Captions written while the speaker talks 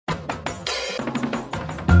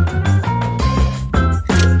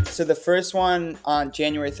So the first one on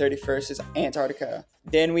January 31st is Antarctica.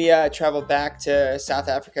 Then we traveled back to South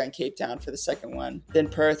Africa and Cape Town for the second one. Then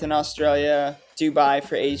Perth in Australia, Dubai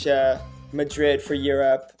for Asia, Madrid for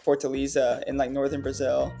Europe, Fortaleza in like northern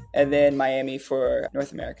Brazil, and then Miami for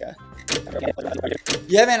North America.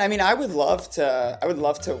 Yeah, man. I mean, I would love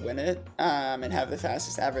to win it and have the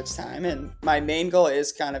fastest average time. And my main goal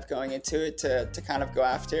is kind of going into it to kind of go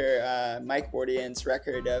after Mike Wardian's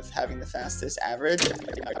record of having the fastest average.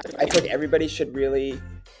 I feel like everybody should really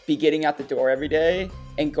be getting out the door every day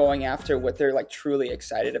and going after what they're like truly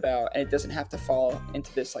excited about, and it doesn't have to fall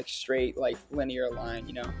into this like straight like linear line,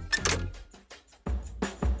 you know.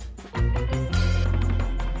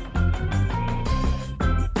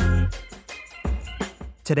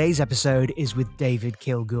 Today's episode is with David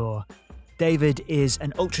Kilgore. David is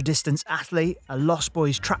an ultra-distance athlete, a Lost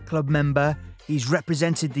Boys track club member. He's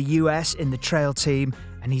represented the US in the trail team,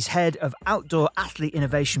 and he's head of outdoor athlete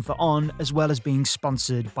innovation for On, as well as being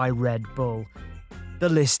sponsored by Red Bull. The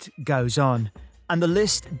list goes on. And the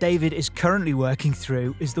list David is currently working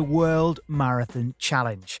through is the World Marathon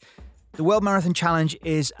Challenge. The World Marathon Challenge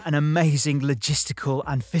is an amazing logistical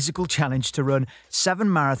and physical challenge to run 7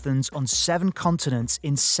 marathons on 7 continents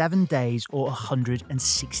in 7 days or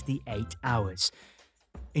 168 hours.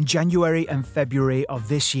 In January and February of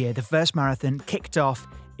this year, the first marathon kicked off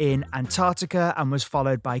in Antarctica and was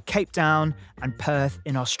followed by Cape Town and Perth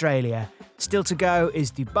in Australia. Still to go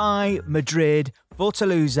is Dubai, Madrid,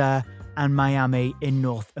 Fortaleza and Miami in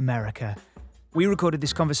North America. We recorded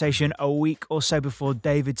this conversation a week or so before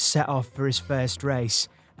David set off for his first race.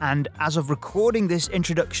 And as of recording this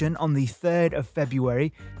introduction on the 3rd of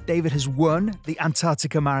February, David has won the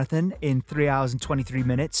Antarctica Marathon in 3 hours and 23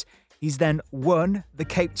 minutes. He's then won the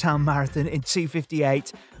Cape Town Marathon in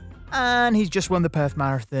 2:58. And he's just won the Perth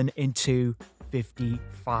Marathon in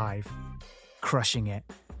 2:55. Crushing it.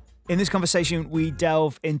 In this conversation, we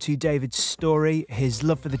delve into David's story, his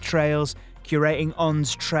love for the trails, curating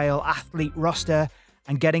On's trail athlete roster,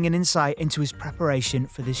 and getting an insight into his preparation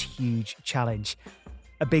for this huge challenge.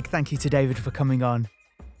 A big thank you to David for coming on.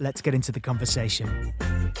 Let's get into the conversation.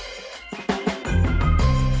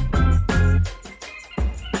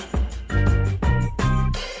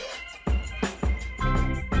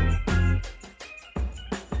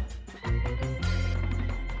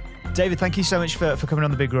 David, thank you so much for coming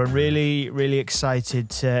on The Big Run. Really, really excited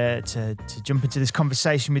to jump into this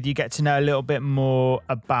conversation with you, get to know a little bit more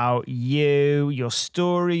about you, your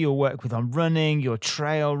story, your work with On Running, your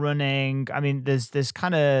trail running. I mean, there's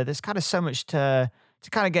kind of so much to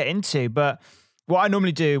kind of get into, but what I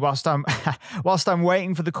normally do whilst I'm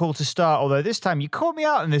waiting for the call to start, although this time you caught me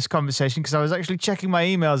out in this conversation because I was actually checking my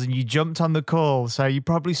emails and you jumped on the call, so you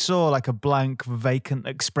probably saw like a blank, vacant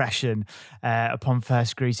expression upon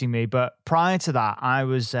first greeting me. But prior to that, I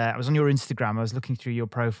was on your Instagram. I was looking through your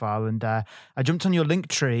profile, and I jumped on your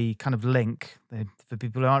Linktree kind of link. For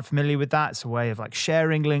people who aren't familiar with that, it's a way of like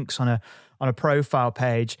sharing links on a profile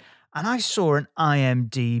page, and I saw an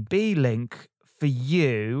IMDb link for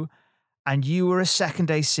you. And you were a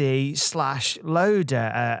second AC /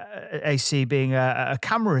 loader, AC being a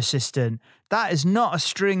camera assistant. That is not a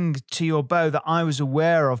string to your bow that I was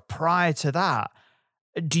aware of prior to that.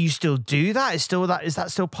 Do you still do that? Is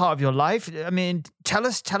that still part of your life? I mean, tell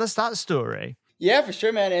us that story. Yeah, for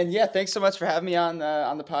sure, man. And yeah, thanks so much for having me on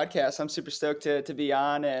the podcast. I'm super stoked to be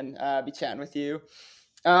on and be chatting with you.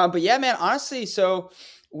 But yeah, man, honestly, so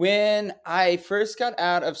when I first got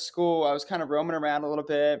out of school, I was kind of roaming around a little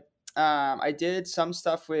bit. I did some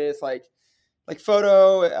stuff with like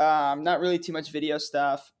photo, not really too much video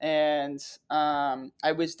stuff. And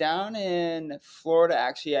I was down in Florida,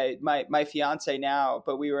 actually. My fiance now,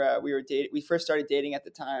 but we were dating. We first started dating at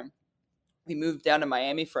the time. We moved down to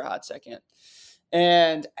Miami for a hot second.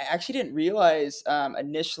 And I actually didn't realize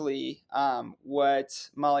initially what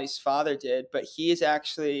Molly's father did, but he is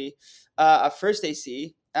actually a first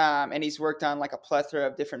AC, and he's worked on like a plethora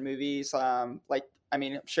of different movies, I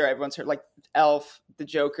mean, I'm sure everyone's heard like Elf, The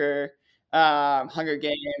Joker, Hunger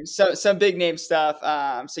Games, so some big name stuff.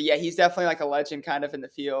 So yeah, he's definitely like a legend kind of in the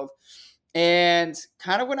field. And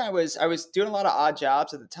kind of when I was doing a lot of odd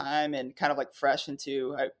jobs at the time and kind of like fresh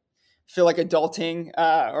into, I feel like adulting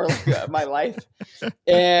or like my life.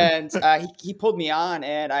 And he pulled me on,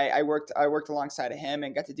 and I worked alongside of him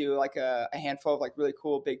and got to do like a handful of like really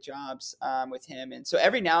cool big jobs with him. And so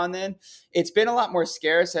every now and then, it's been a lot more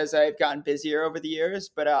scarce as I've gotten busier over the years,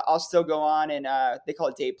 but I'll still go on and they call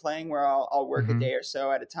it day playing, where I'll work a day or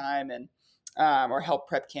so at a time and or help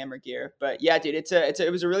prep camera gear. But yeah, dude,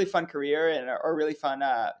 it was a really fun career and a really fun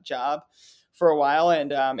job. for a while,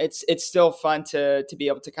 and it's still fun to be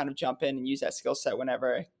able to kind of jump in and use that skill set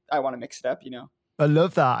whenever I want to mix it up. I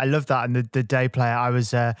love that. I love that. And the day player, I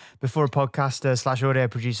was before a podcaster slash audio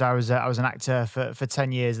producer, I was an actor for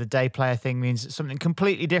 10 years. The day player thing means something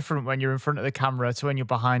completely different when you're in front of the camera to when you're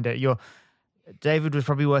behind it. David was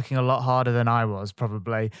probably working a lot harder than I was,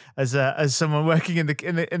 probably as someone working in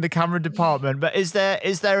the camera department. But is there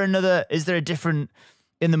a different,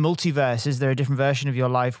 in the multiverse, is there a different version of your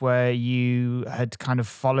life where you had kind of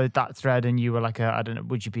followed that thread and you were like I don't know,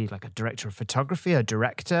 would you be like a director of photography, a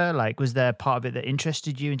director? Like, was there part of it that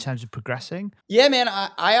interested you in terms of progressing? Yeah, man,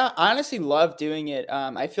 I honestly love doing it.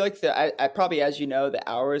 I feel like I probably, as you know, the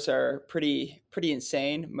hours are pretty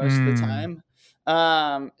insane most of the Mm. time.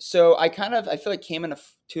 So I feel like came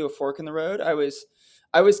to a fork in the road. I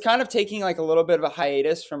was kind of taking like a little bit of a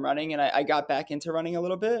hiatus from running, and I got back into running a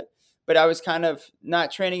little bit, but I was kind of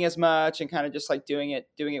not training as much and kind of just like doing it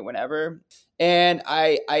whenever. And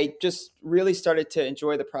I just really started to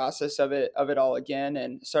enjoy the process of it all again,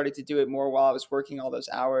 and started to do it more while I was working all those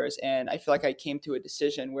hours. And I feel like I came to a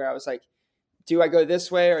decision where I was like, do I go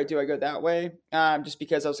this way or do I go that way? Just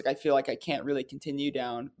because I was like, I feel like I can't really continue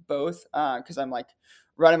down both, because I'm like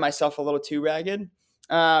running myself a little too ragged.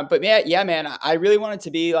 But yeah, man, I really wanted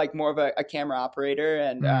to be like more of a camera operator,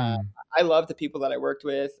 and Mm. I love the people that I worked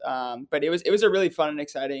with. But it was a really fun and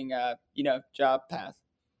exciting job path.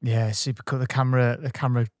 Yeah, super cool. The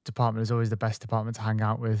camera department is always the best department to hang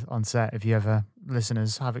out with on set if you ever,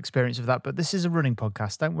 listeners, have experience of that. But this is a running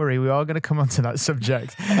podcast. Don't worry, we are going to come onto that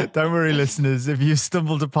subject. Don't worry, listeners, if you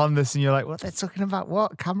stumbled upon this and you're like, what, they're talking about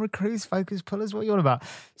what? Camera crews, focus pullers, what are you on about?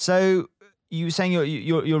 So you were saying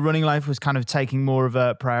your running life was kind of taking more of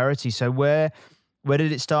a priority. So where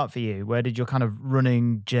did it start for you? Where did your kind of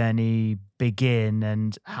running journey begin,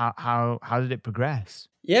 and how did it progress?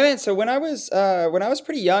 Yeah, man. So when I was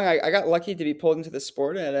pretty young, I got lucky to be pulled into the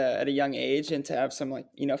sport at a young age, and to have some like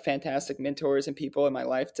fantastic mentors and people in my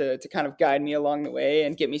life to kind of guide me along the way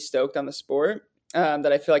and get me stoked on the sport.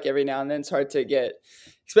 That I feel like every now and then it's hard to get,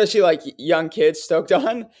 especially like young kids stoked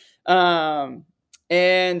on.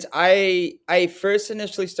 And I first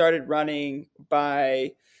initially started running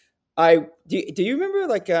by do you remember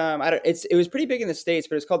like I don't it was pretty big in the States,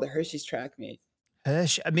 but it's called the Hershey's track meet.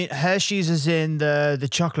 Hershey's is in the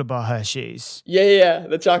chocolate bar Hershey's. Yeah,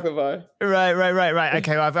 the chocolate bar. Right.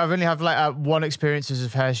 Okay, well, I've only have like one experiences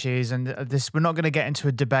of Hershey's, and this, we're not going to get into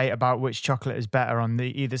a debate about which chocolate is better on the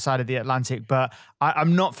either side of the Atlantic. But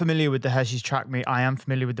I'm not familiar with the Hershey's track meet. I am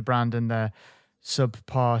familiar with the brand and the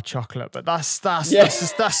subpar chocolate, but that's Yeah.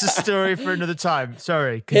 a story for another time.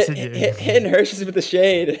 Sorry, continue. Hitting Hershey's with the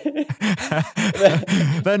shade.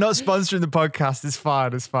 They're not sponsoring the podcast. It's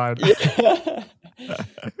fine. Yeah.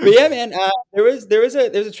 But yeah, man, there was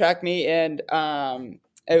a track meet, and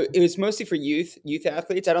it was mostly for youth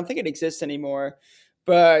athletes. I don't think it exists anymore,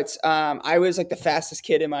 but I was like the fastest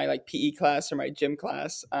kid in my like PE class or my gym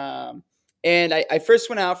class. And I first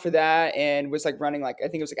went out for that and was like running, like I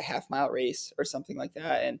think it was like a half-mile race or something like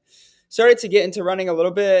that, and started to get into running a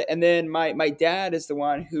little bit. And then my dad is the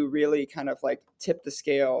one who really kind of like tipped the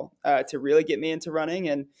scale to really get me into running.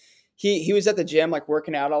 And he was at the gym like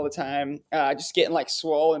working out all the time, just getting like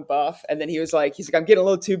swole and buff. And then he's like, I'm getting a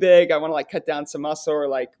little too big. I want to like cut down some muscle or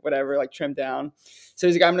like whatever, like trim down. So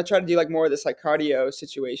he's like, I'm gonna try to do like more of this like cardio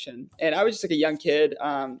situation. And I was just like a young kid.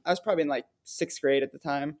 I was probably in like sixth grade at the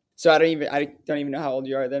time. So I don't even know how old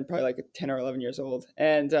you are then, probably like 10 or 11 years old.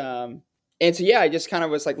 And so, yeah, I just kind of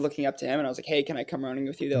was like looking up to him, and I was like, hey, can I come running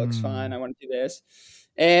with you? That looks fun. I want to do this.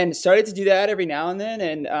 And started to do that every now and then.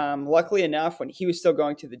 And luckily enough, when he was still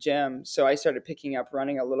going to the gym, so I started picking up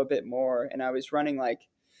running a little bit more. And I was running like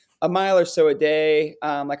a mile or so a day,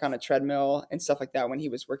 like on a treadmill and stuff like that when he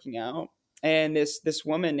was working out. And this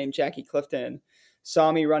woman named Jackie Clifton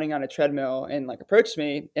saw me running on a treadmill and like approached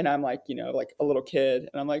me. And I'm like, like a little kid.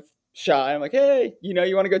 And I'm like, shy. I'm like, hey, you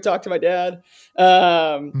want to go talk to my dad?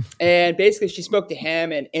 And basically she spoke to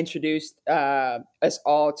him and introduced us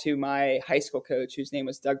all to my high school coach, whose name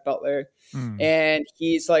was Doug Butler. And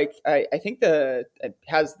he's like, I think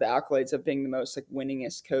has the accolades of being the most like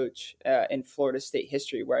winningest coach in Florida State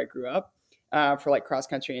history, where I grew up, for like cross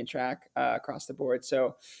country and track across the board.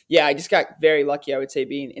 So yeah, I just got very lucky, I would say,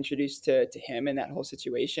 being introduced to him in that whole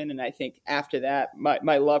situation. And I think after that,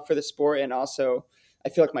 my love for the sport, and also I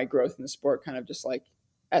feel like my growth in the sport kind of just like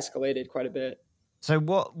escalated quite a bit. So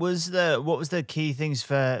what was the key things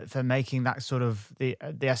for making that sort of the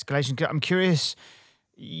escalation? 'Cause I'm curious.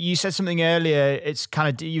 You said something earlier. It's kind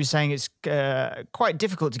of, you were saying it's quite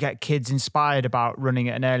difficult to get kids inspired about running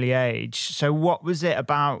at an early age. So what was it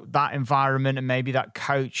about that environment and maybe that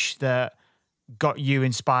coach that got you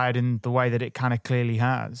inspired in the way that it kind of clearly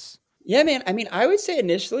has? Yeah, man. I mean, I would say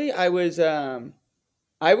initially I was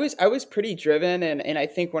pretty driven, and I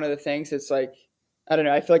think one of the things is like, I don't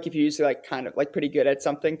know, I feel like if you usually like kind of like pretty good at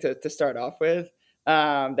something to start off with,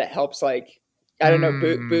 that helps like, I don't know,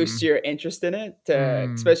 boost Mm, your interest in it, to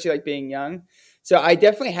mm, especially like being young. So I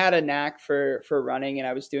definitely had a knack for running, and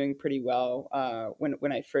I was doing pretty well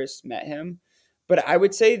when I first met him. But I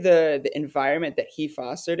would say the environment that he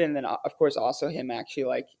fostered, and then of course also him actually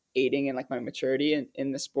like aiding in like my maturity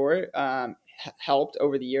in the sport, helped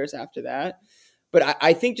over the years after that. But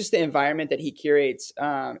I think just the environment that he curates,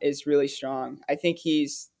 is really strong. I think he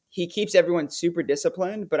keeps everyone super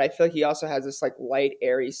disciplined, but I feel like he also has this like light,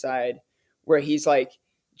 airy side where he's like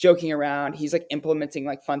joking around. He's like implementing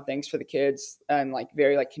like fun things for the kids, and like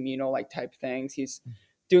very like communal like type things. He's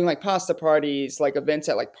doing like pasta parties, like events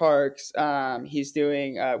at like parks. He's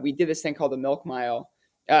doing. We did this thing called the Milk Mile.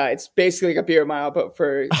 It's basically like a beer mile, but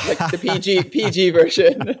for like the PG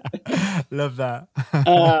version. Love that.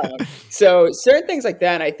 So certain things like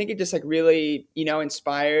that, and I think it just like really,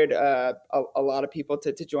 inspired a lot of people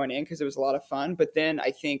to join in because it was a lot of fun. But then I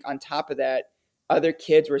think on top of that, other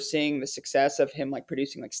kids were seeing the success of him like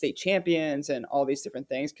producing like state champions and all these different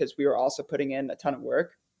things, because we were also putting in a ton of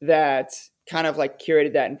work that kind of like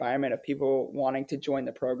curated that environment of people wanting to join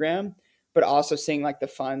the program, but also seeing like the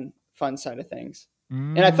fun side of things.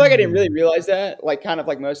 And I feel like I didn't really Mm, realize that, like kind of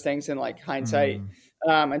like most things in like hindsight,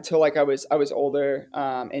 mm. until like I was older,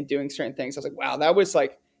 and doing certain things. I was like, wow, that was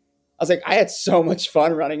like, I was like, I had so much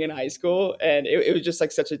fun running in high school, and it was just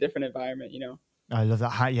like such a different environment. I love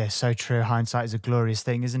that. Yeah, so true. Hindsight is a glorious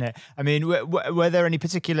thing, isn't it? I mean, were there any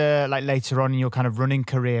particular, like later on in your kind of running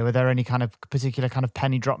career, were there any kind of particular kind of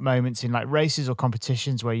penny drop moments in like races or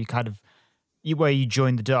competitions where you kind of, where you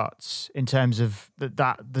joined the dots in terms of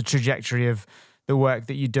the trajectory of the work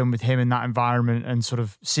that you'd done with him in that environment and sort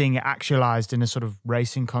of seeing it actualized in a sort of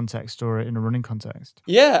racing context or in a running context?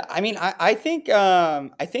 Yeah, I mean, I think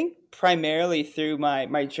primarily through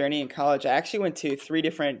my journey in college, I actually went to three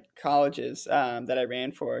different colleges, that I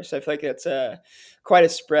ran for. So I feel like it's quite a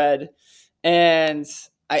spread, and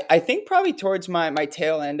I think probably towards my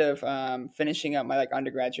tail end of finishing up my like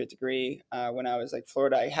undergraduate degree, when I was like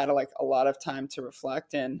Florida, I had like a lot of time to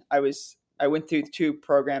reflect, and I went through two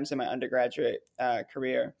programs in my undergraduate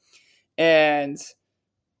career, and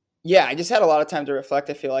yeah, I just had a lot of time to reflect,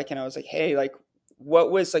 I feel like, and I was like, hey, like,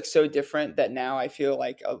 what was like so different that now I feel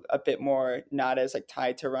like a bit more not as like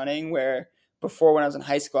tied to running, where before when I was in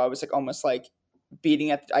high school, I was like almost like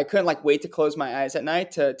beating at, I couldn't like wait to close my eyes at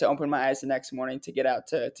night to open my eyes the next morning to get out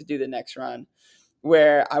to do the next run,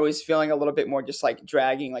 where I was feeling a little bit more just like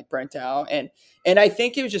dragging, like burnt out. And I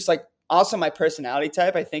think it was just like also my personality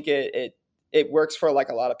type. I think it works for like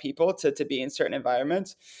a lot of people to be in certain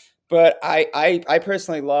environments. But I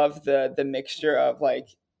personally love the mixture of like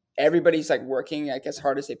everybody's like working like as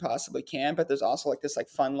hard as they possibly can, but there's also like this like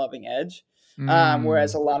fun loving edge.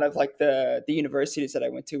 Whereas a Mm. lot of like the universities that I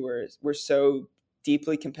went to were so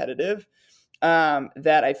deeply competitive,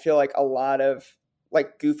 that I feel like a lot of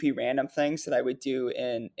like goofy random things that I would do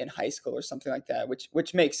in high school or something like that,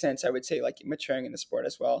 which makes sense. I would say like maturing in the sport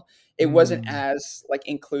as well. It wasn't Mm. as like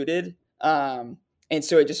included, and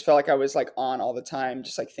so it just felt like I was like on all the time,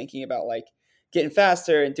 just like thinking about like getting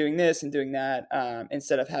faster and doing this and doing that,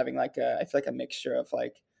 instead of having like I feel like a mixture of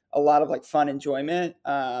like a lot of like fun enjoyment,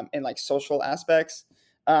 and like social aspects,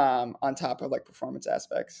 on top of like performance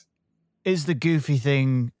aspects. Is the goofy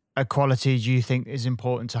thing a quality do you think is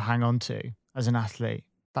important to hang on to as an athlete?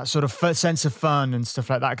 That sort of sense of fun and stuff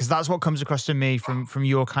like that, because that's what comes across to me from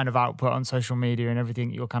your kind of output on social media and everything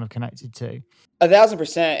that you're kind of connected to.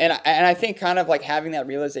 1,000%, and I think kind of like having that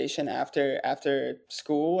realization after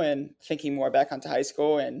school and thinking more back onto high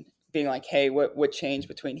school and being like, hey, what changed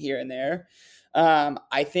between here and there?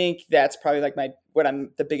 I think that's probably like what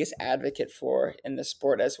I'm the biggest advocate for in the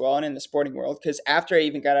sport as well, and in the sporting world. Because after I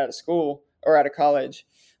even got out of school or out of college,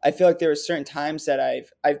 I feel like there were certain times that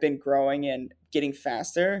I've been growing and getting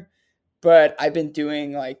faster, but I've been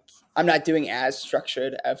doing like, I'm not doing as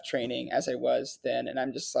structured of training as I was then, and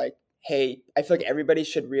I'm just like, hey, I feel like everybody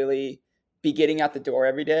should really be getting out the door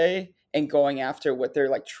every day and going after what they're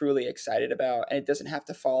like truly excited about, and it doesn't have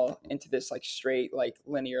to fall into this like straight like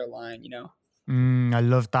linear line. I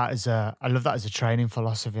love that as a training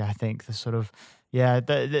philosophy. I think the sort of, yeah,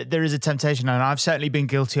 there is a temptation, and I've certainly been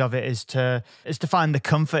guilty of it, is to find the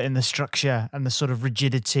comfort in the structure and the sort of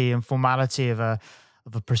rigidity and formality of a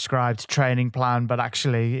prescribed training plan. But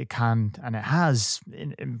actually, it can, and it has,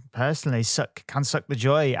 personally, suck the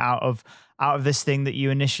joy out of this thing that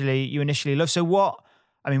you initially love. So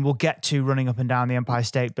I mean, we'll get to running up and down the Empire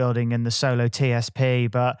State Building and the solo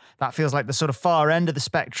TSP, but that feels like the sort of far end of the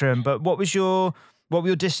spectrum. But what were your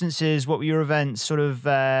distances? What were your events sort of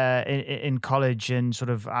in college and sort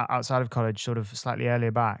of outside of college, sort of slightly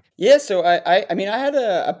earlier back? Yeah, so I mean, I had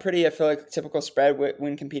a pretty, I feel like, typical spread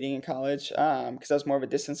when competing in college, because I was more of a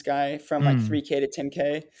distance guy from like Mm. 3K to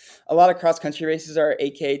 10K. A lot of cross country races are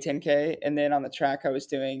 8K, 10K, and then on the track I was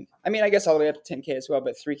doing, I mean, I guess all the way up to 10K as well,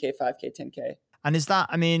 but 3K, 5K, 10K. And is that,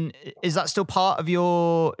 I mean, is that still part of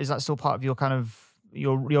your kind of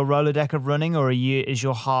your Rolodeck of running, or is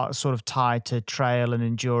your heart sort of tied to trail and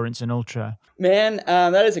endurance and ultra? Man,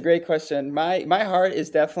 that is a great question. My heart is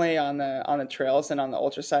definitely on the trails and on the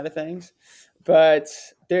ultra side of things, but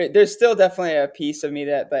there's still definitely a piece of me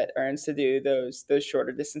that earns to do those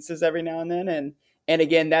shorter distances every now and then, and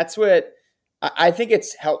again, that's what I think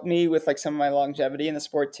it's helped me with like some of my longevity in the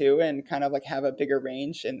sport too, and kind of like have a bigger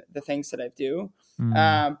range in the things that I do.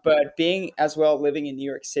 Mm. But being as well living in New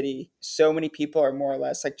York City, so many people are more or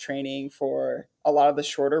less like training for a lot of the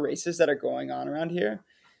shorter races that are going on around here.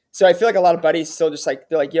 So I feel like a lot of buddies still just like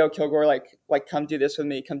they're like, "Yo, Kilgore, like come do this with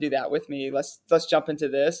me, come do that with me. Let's jump into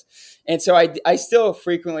this." And so I still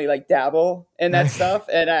frequently like dabble in that stuff,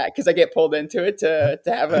 and because I get pulled into it to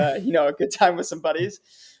have a a good time with some buddies.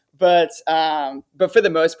 But for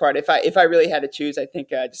the most part, if I really had to choose, I think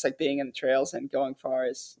just like being in the trails and going far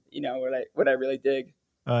is what I really dig.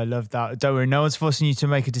 I love that. Don't worry, no one's forcing you to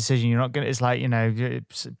make a decision. You're not gonna. It's like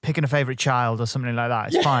picking a favorite child or something like that.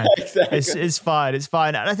 It's Yeah, fine. It's exactly. it's fine. It's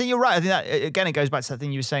fine. And I think you're right. I think that again, it goes back to that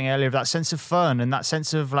thing you were saying earlier of that sense of fun and that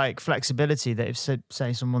sense of like flexibility. That if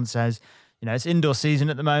say someone says, it's indoor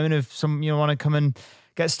season at the moment. If some you want to come and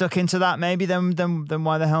get stuck into that, maybe then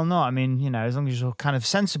why the hell not? I mean, as long as you're kind of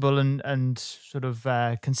sensible and sort of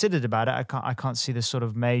considered about it, I can't see the sort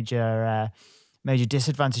of major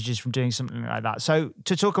disadvantages from doing something like that. So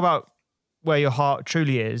to talk about where your heart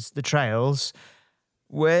truly is, the trails,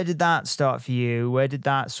 where did that start for you? Where did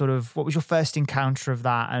that what was your first encounter of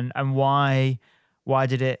that, and why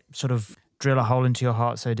did it sort of drill a hole into your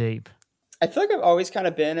heart so deep? I feel like I've always kind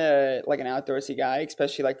of been a like an outdoorsy guy,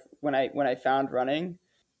 especially like when I found running.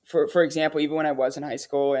 For example, even when I was in high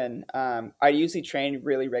school, and I usually train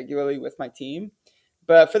really regularly with my team.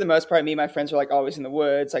 But for the most part, me and my friends were like always in the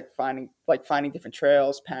woods, like finding different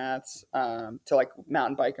trails, paths to like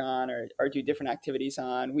mountain bike on or do different activities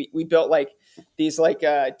on. We built like these like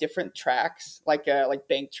different tracks, like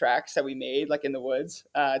bank tracks that we made like in the woods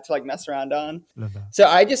to like mess around on. Love that. So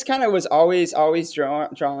I just kind of was always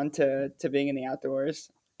drawn to being in the outdoors,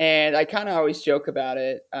 and I kind of always joke about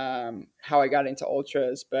it, how I got into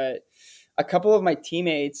ultras. But a couple of my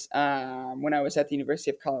teammates, when I was at the University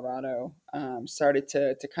of Colorado, started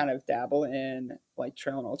to kind of dabble in like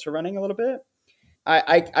trail and ultra running a little bit.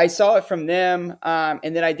 I saw it from them,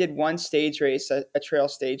 and then I did one stage race, a trail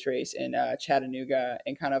stage race in Chattanooga,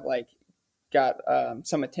 and kind of like got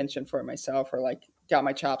some attention for it myself, or like got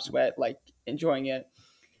my chops wet, like enjoying it.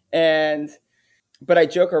 And but I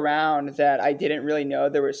joke around that I didn't really know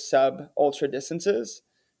there were sub ultra distances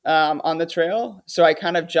on the trail. So I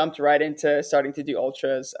kind of jumped right into starting to do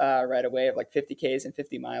ultras right away of like 50Ks and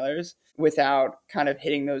 50 milers without kind of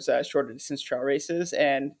hitting those shorter distance trail races.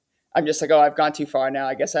 And I'm just like, oh, I've gone too far now.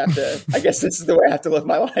 I guess this is the way I have to live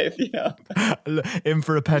my life. In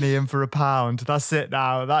for a penny, in for a pound. That's it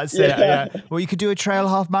now. That's it. Yeah. Yeah. Well, you could do a trail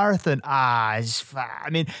half marathon. I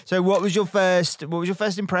mean, so what was your first? What was your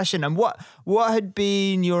first impression, and what had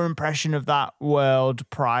been your impression of that world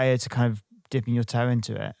prior to kind of dipping your toe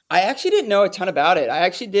into it? I actually didn't know a ton about it. I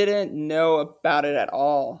actually didn't know about it at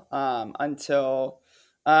all until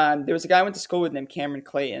there was a guy I went to school with named Cameron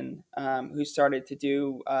Clayton, who started to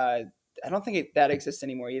do. I don't think that exists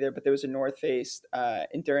anymore either, but there was a North Face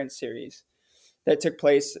endurance series that took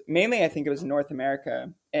place mainly, I think it was in North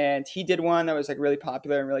America, and he did one that was like really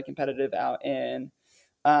popular and really competitive out in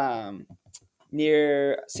um,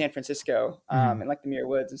 near San Francisco, Mm. and like the Muir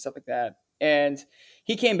Woods and stuff like that. And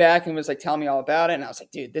he came back and was like telling me all about it, and I was like,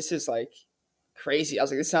 dude, this is like crazy. I was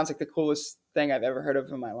like, this sounds like the coolest thing I've ever heard of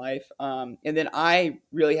in my life. And then I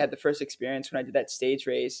really had the first experience when I did that stage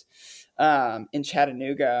race in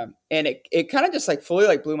Chattanooga, and it kind of just like fully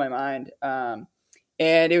like blew my mind.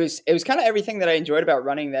 And it was kind of everything that I enjoyed about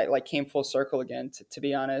running that like came full circle again. To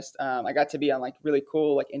be honest, I got to be on like really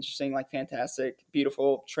cool, like interesting, like fantastic,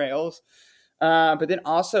 beautiful trails. But then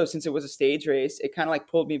also, since it was a stage race, it kind of like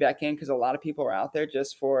pulled me back in because a lot of people were out there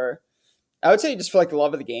just for, I would say, just for like the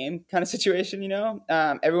love of the game kind of situation.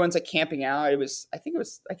 Everyone's like camping out. I think it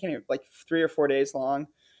was, I can't even, like 3 or 4 days long.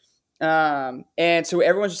 And so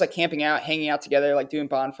everyone's just like camping out, hanging out together, like doing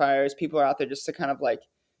bonfires. People are out there just to kind of like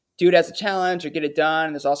do it as a challenge or get it done.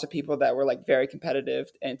 And there's also people that were like very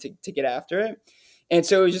competitive and to get after it. And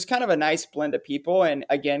so it was just kind of a nice blend of people. And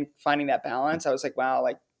again, finding that balance, I was like, wow,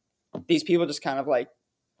 like these people just kind of like,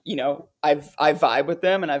 I vibe with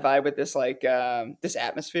them and I vibe with this like this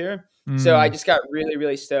atmosphere. So I Mm. just got really,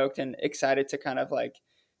 really stoked and excited to kind of like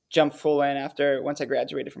jump full in after once I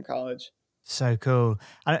graduated from college. So cool.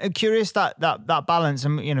 And I'm curious that balance.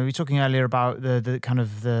 And you know, we were talking earlier about the kind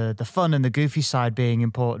of the fun and the goofy side being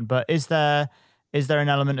important. But is there an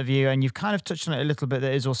element of you, and you've kind of touched on it a little bit,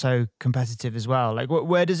 that is also competitive as well? Like,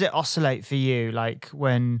 where does it oscillate for you? Like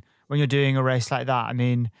when you're doing a race like that. I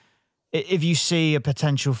mean, if you see a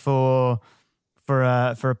potential for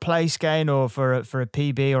a place gain or for a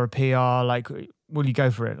PB or a PR, like will you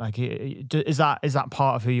go for it? Like, is that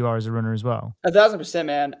part of who you are as a runner as well? 1,000%,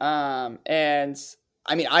 man. And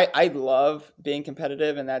I mean, I love being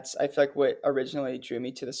competitive, and that's I feel like what originally drew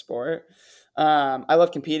me to the sport. I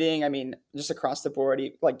love competing. I mean, just across the board,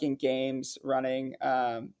 like in games, running,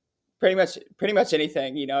 pretty much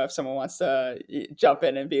anything. If someone wants to jump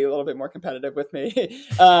in and be a little bit more competitive with me,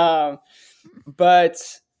 but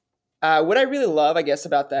what I really love, I guess,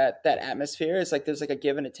 about that atmosphere is like there's like a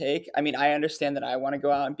give and a take. I mean, I understand that I want to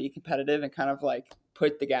go out and be competitive and kind of like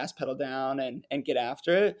put the gas pedal down and get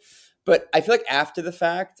after it. But I feel like after the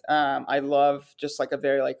fact, I love just like a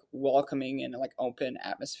very like welcoming and like open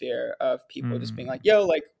atmosphere of people just being like, Mm. "Yo,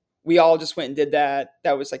 like we all just went and did that.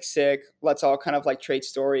 That was like sick. Let's all kind of like trade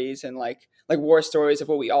stories and like war stories of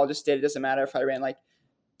what we all just did. It doesn't matter if I ran like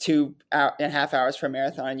 2.5 hours for a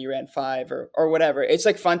marathon and you ran 5 or whatever. It's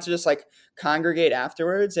like fun to just like congregate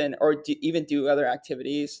afterwards and or even do other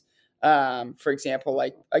activities. For example,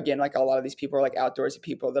 like again, like a lot of these people are like outdoorsy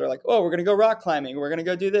people that are like, oh, we're gonna go rock climbing, we're gonna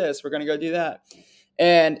go do this, we're gonna go do that.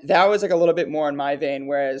 And that was like a little bit more in my vein,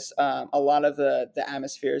 whereas a lot of the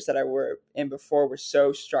atmospheres that I were in before were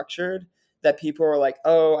so structured that people were like,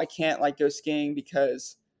 oh, I can't like go skiing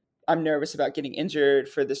because I'm nervous about getting injured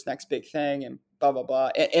for this next big thing and blah blah blah.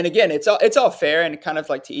 And again, it's all fair and kind of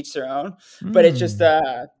like to each their own. But it's just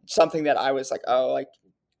Mm. something that I was like, oh, like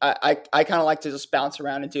I kind of like to just bounce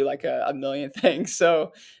around and do like a million things.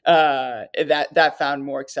 So that found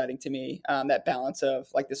more exciting to me. That balance of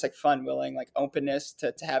like this like fun, willing, like openness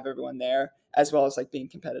to have everyone there, as well as like being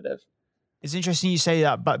competitive. It's interesting you say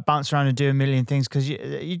that, but bounce around and do a million things, because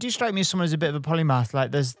you do strike me as someone who's a bit of a polymath. Like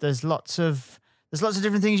there's lots of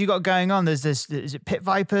different things you got going on. There's this, is it Pit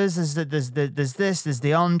Vipers? There's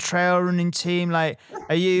the on trail running team. Like,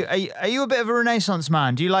 are you a bit of a renaissance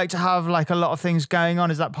man? Do you like to have like a lot of things going on?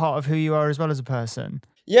 Is that part of who you are as well as a person?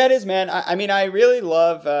 Yeah, it is, man. I mean, I really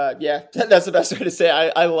love, yeah, that's the best way to say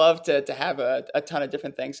it. I love to have a ton of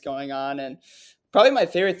different things going on. And probably my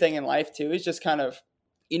favorite thing in life, too, is just kind of,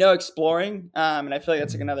 exploring. And I feel like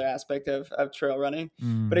that's like another aspect of trail running,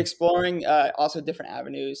 but Mm. exploring also different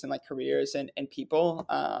avenues and like careers and people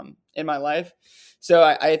in my life. So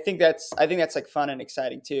I think that's like fun and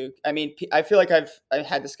exciting, too. I mean, I feel like I've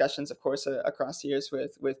had discussions, of course, across the years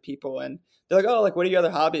with people, and they're like, oh, like, what are your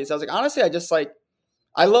other hobbies? I was like, honestly, I just like,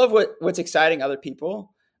 I love what's exciting other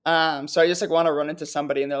people. So I just like want to run into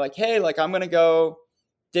somebody and they're like, hey, like I'm gonna go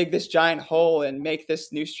dig this giant hole and make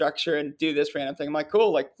this new structure and do this random thing. I'm like,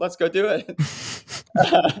 cool, like let's go do it.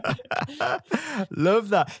 Love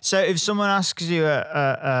that. So if someone asks you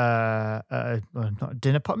well, not a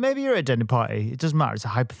dinner party, maybe you're at a dinner party. It doesn't matter. It's a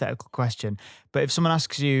hypothetical question. But if someone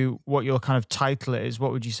asks you what your kind of title is,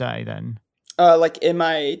 what would you say then? Like in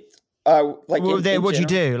my like in What do you general.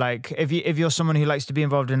 do? Like, if you're someone who likes to be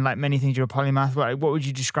involved in like many things, you're a polymath. What would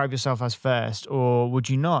you describe yourself as first, or would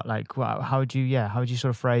you not? Like, how would you? Yeah, how would you sort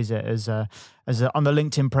of phrase it as a on the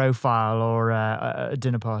LinkedIn profile or a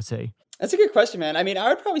dinner party? That's a good question, man. I mean, I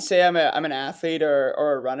would probably say I'm an athlete or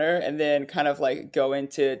a runner, and then kind of like go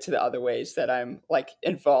into the other ways that I'm like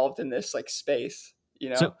involved in this like space.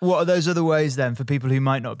 You So, know. what are those other ways then for people who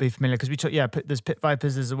might not be familiar? Because we talk, yeah, there's Pit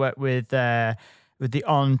Vipers. There's a work with the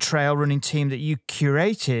on trail running team that you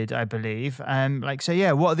curated, I believe. Like, so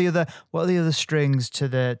yeah, what are the other strings to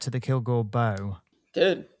the Kilgore bow?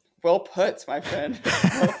 Dude, well put, my friend.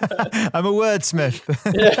 Well put. I'm a wordsmith.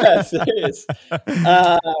 Yeah, serious.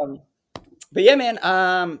 Um, but yeah,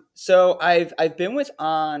 man. So I've been with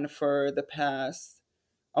On for the past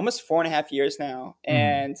almost 4.5 years now, Mm,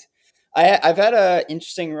 and I've had a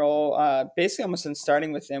interesting role, basically almost in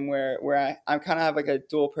starting with them, where I kind of have like a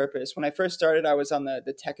dual purpose. When I first started, I was on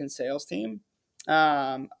the tech and sales team,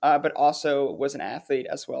 but also was an athlete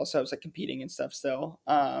as well, so I was like competing and stuff still.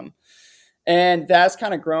 And that's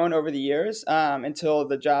kind of grown over the years until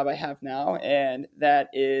the job I have now, and that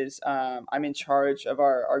is I'm in charge of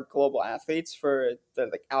our global athletes for the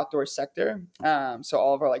like outdoor sector. So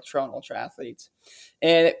all of our like trail and ultra athletes,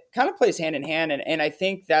 and it kind of plays hand in hand. And I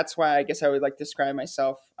think that's why I guess I would like describe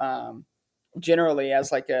myself generally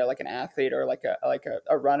as like an athlete or like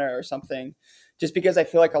a runner or something, just because I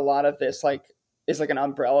feel like a lot of this like is like an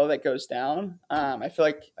umbrella that goes down. I feel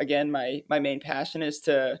like again my main passion is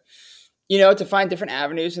to to find different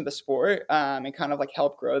avenues in the sport and kind of like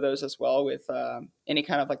help grow those as well with any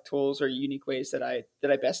kind of like tools or unique ways that I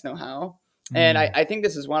best know how. And Mm. I think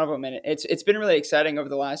this is one of them, and it's been really exciting over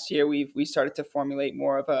the last year. We started to formulate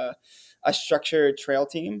more of a structured trail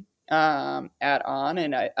team at On,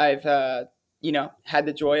 and I've had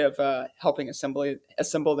the joy of helping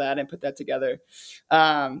assemble that and put that together.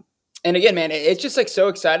 Um, and again, man, it's just like so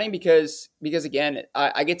exciting because again,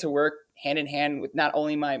 I get to work hand in hand with not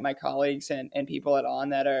only my colleagues and people at On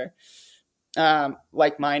that are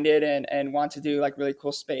like-minded and want to do like really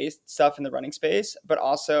cool space stuff in the running space, but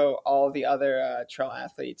also all the other trail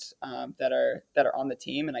athletes that are on the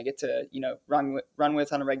team, and I get to run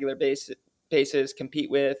with on a regular basis, compete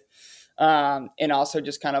with, and also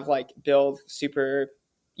just kind of like build super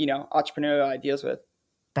entrepreneurial ideas with.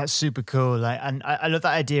 That's super cool. Like, and I love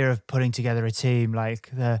that idea of putting together a team.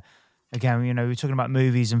 Like again, we were talking about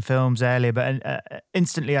movies and films earlier, but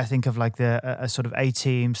instantly I think of like a sort of A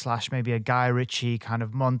Team slash maybe a Guy Ritchie kind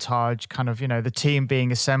of montage, kind of the team being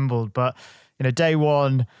assembled. But day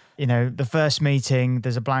one, the first meeting,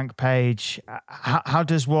 there's a blank page. How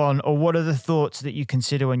does one, or what are the thoughts that you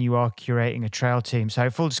consider when you are curating a trail team? So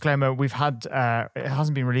full disclaimer, we've had, it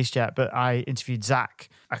hasn't been released yet, but I interviewed Zach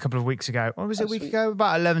a couple of weeks ago. What was it, Oh, a week sweet. ago?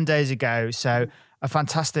 About 11 days ago. So a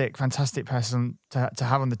fantastic person to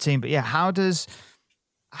have on the team. But yeah, how does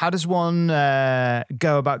one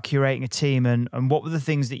go about curating a team, and what were the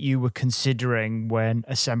things that you were considering when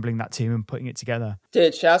assembling that team and putting it together?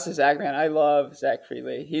 Dude, shouts to Zach, man. I love Zach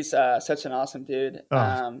Freely. He's such an awesome dude.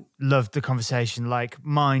 Oh, loved the conversation, like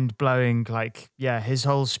mind blowing. Like, yeah, his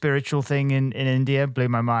whole spiritual thing in India blew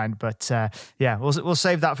my mind. But yeah, we'll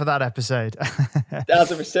save that for that episode.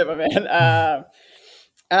 1000%, my man.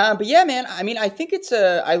 But yeah, man. I mean, I think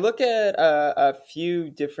I look at a few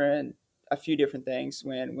different things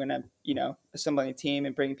when I'm assembling a team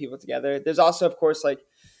and bringing people together. There's also, of course, like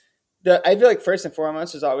I feel like first and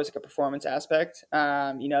foremost there's always like a performance aspect.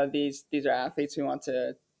 These are athletes who want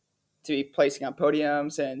to be placing on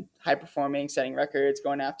podiums and high performing, setting records,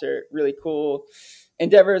 going after really cool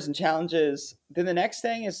endeavors and challenges. Then the next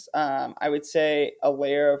thing is, I would say, a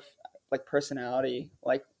layer of like personality.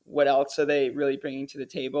 Like, what else are they really bringing to the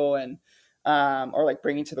table, and or like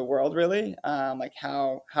bringing to the world, really? Like,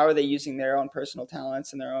 how are they using their own personal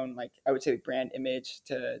talents and their own, like, I would say, brand image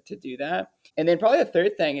to do that? And then probably the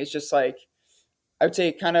third thing is just like, I would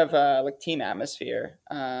say, kind of like team atmosphere.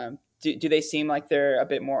 Do they seem like they're a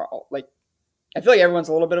bit more like, I feel like everyone's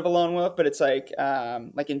a little bit of a lone wolf, but it's like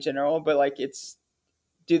in general, but like it's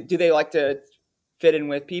do they like to fit in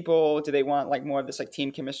with people? Do they want like more of this like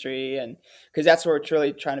team chemistry? And because that's what we're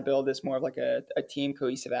truly trying to build, is more of like a team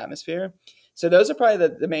cohesive atmosphere. So those are probably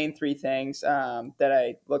the main three things that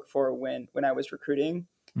I look for when I was recruiting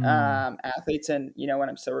Mm. athletes, and when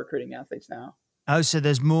I'm still recruiting athletes now. Oh, so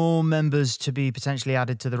there's more members to be potentially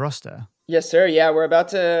added to the roster. Yes, sir. Yeah, we're about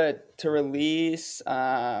to release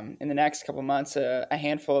in the next couple months a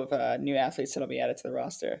handful of new athletes that'll be added to the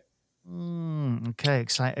roster. Okay,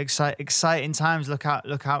 exciting times. Look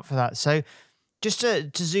out for that. So, just to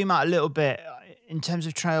zoom out a little bit in terms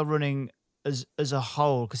of trail running as a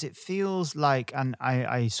whole, because it feels like, and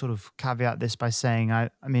I sort of caveat this by saying I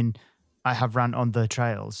mean I have ran on the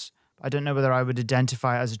trails. I don't know whether I would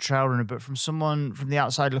identify as a trail runner, but from someone from the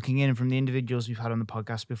outside looking in, from the individuals we've had on the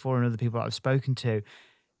podcast before and other people I've spoken to,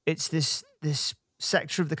 it's this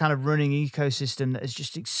sector of the kind of running ecosystem that has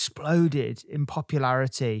just exploded in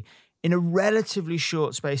popularity in a relatively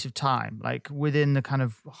short space of time, like within the kind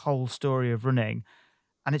of whole story of running.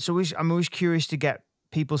 And I'm always curious to get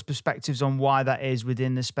people's perspectives on why that is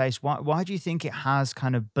within the space. Why do you think it has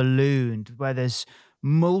kind of ballooned, where there's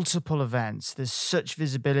multiple events, there's such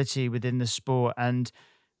visibility within the sport, and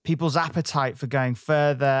people's appetite for going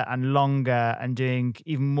further and longer and doing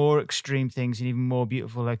even more extreme things in even more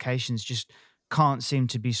beautiful locations just can't seem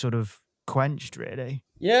to be sort of quenched, really?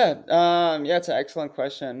 Yeah, yeah, it's an excellent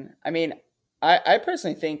question. I mean, I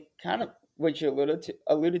personally think kind of what you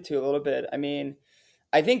alluded to a little bit. I mean,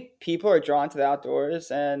 I think people are drawn to the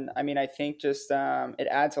outdoors, and I mean, I think just it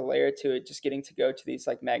adds a layer to it, just getting to go to these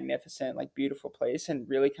like magnificent, like beautiful place and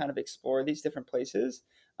really kind of explore these different places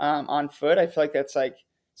on foot. I feel like that's like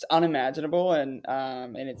it's unimaginable, and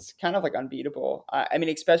it's kind of like unbeatable. I mean,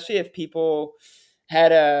 especially if people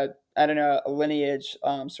had a, I don't know, a lineage,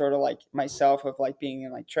 sort of like myself, of like being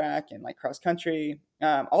in like track and like cross country.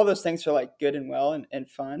 All those things are like good and well and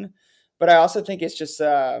fun, but I also think it's just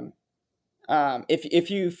if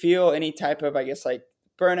you feel any type of, I guess, like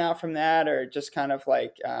burnout from that, or just kind of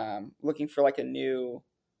like looking for like a new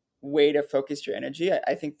way to focus your energy,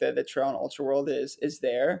 I think that the trail and ultra world is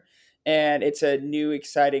there, and it's a new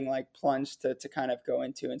exciting like plunge to kind of go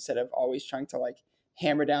into, instead of always trying to like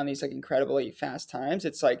hammer down these like incredibly fast times.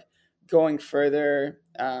 It's like going further,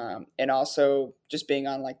 and also just being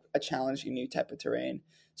on like a challenging new type of terrain.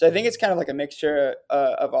 So I think it's kind of like a mixture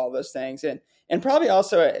of all those things, and probably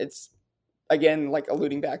also it's, again, like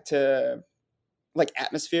alluding back to like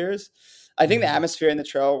atmospheres. I think the Mm. atmosphere in the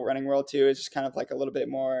trail running world too is just kind of like a little bit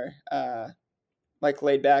more like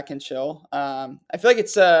laid back and chill. I feel like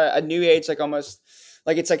it's a new age, like almost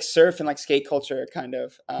like it's like surf and like skate culture kind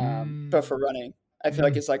of, but for Mm. running. I feel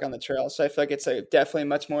like Mm. it's like on the trail, so I feel like it's a definitely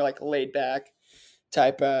much more like laid back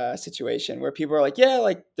type situation, where people are like, yeah,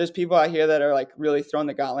 like there's people out here that are like really throwing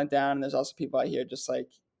the gauntlet down, and there's also people out here just like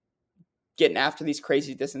getting after these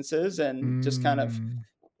crazy distances and just kind of Mm.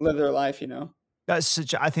 live their life, you know? That's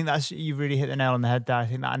such. I think that's you really hit the nail on the head there. I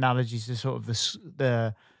think that analogy to sort of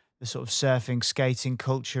the sort of surfing skating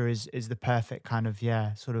culture is the perfect kind of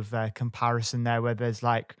sort of comparison there, where there's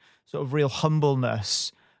like sort of real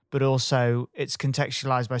humbleness, but also it's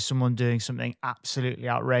contextualized by someone doing something absolutely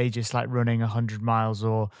outrageous, like running 100 miles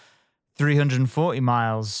or 340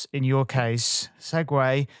 miles in your case.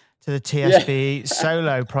 Segue to the Yeah. TSP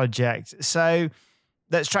solo project. So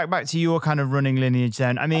let's track back to your kind of running lineage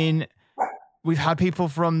then. I mean, we've had people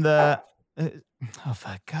from the. I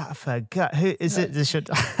forgot. Who is it? This should.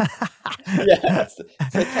 Yeah, it's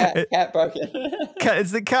the cat barking.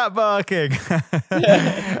 It's the cat barking.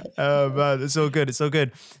 Yeah. Oh man, it's all good. It's all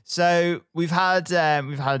good. So we've had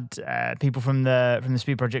people from the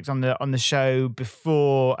Speed Project on the show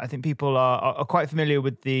before. I think people are quite familiar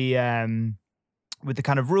with the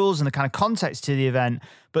kind of rules and the kind of context to the event,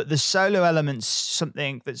 but the solo element's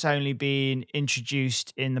something that's only been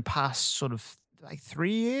introduced in the past sort of like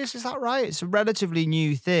 3 years. Is that right? It's a relatively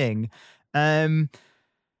new thing. Um,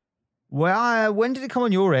 when did it come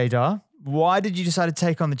on your radar? Why did you decide to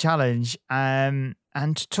take on the challenge? And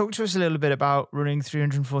talk to us a little bit about running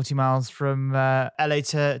 340 miles from LA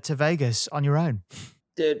to Vegas on your own.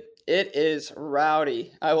 Dude, it is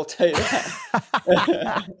rowdy. I will tell you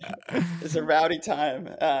that. It's a rowdy time.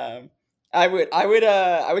 I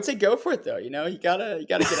would say go for it though. You know, you gotta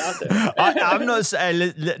get out I'm there. not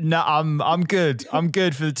saying no. I'm good. I'm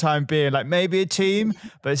good for the time being. Like maybe a team,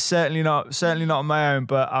 but certainly not on my own.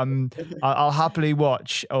 But I'll happily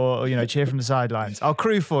watch or cheer from the sidelines. I'll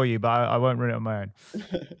crew for you, but I won't run it on my own.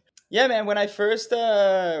 Yeah, man. When I first,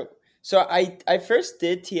 so I first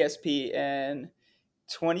did TSP in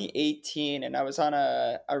 2018, and I was on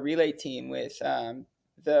a relay team with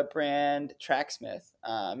the brand Tracksmith.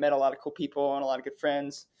 Met a lot of cool people and a lot of good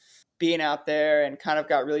friends being out there, and kind of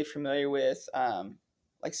got really familiar with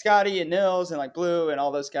like Scotty and Nils and like Blue and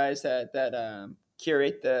all those guys that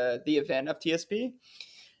curate the event of TSP.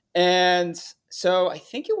 And so I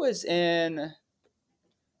think it was in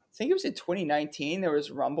 2019. There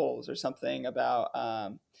was rumbles or something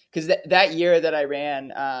about because that year that I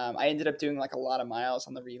ran, I ended up doing like a lot of miles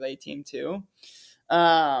on the relay team too.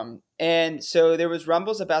 And so there was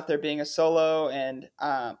rumbles about there being a solo, and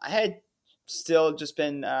I had still just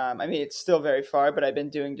been, I mean, it's still very far, but I've been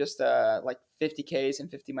doing just like 50Ks and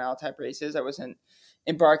 50-mile type races. I wasn't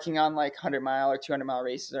embarking on like 100-mile or 200-mile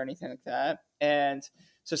races or anything like that. And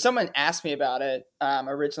so someone asked me about it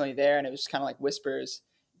originally there, and it was kind of like whispers.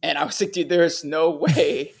 And I was like, dude, there's no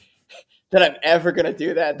way that I'm ever gonna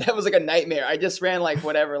do that. That was like a nightmare. I just ran like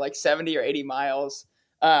whatever, like 70 or 80 miles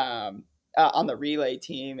on the relay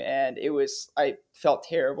team, and I felt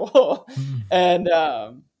terrible. And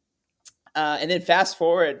then fast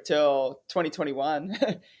forward till 2021,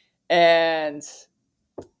 and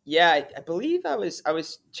yeah, I believe I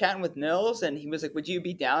was chatting with Nils, and he was like, "Would you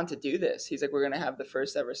be down to do this?" He's like, "We're gonna have the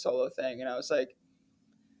first ever solo thing," and I was like,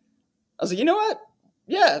 you know what?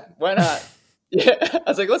 Yeah, why not? Yeah, I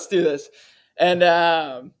was like, let's do this. And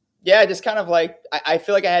yeah, just kind of like I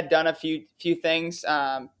feel like I had done a few things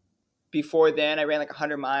before then. I ran like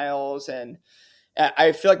 100 miles, and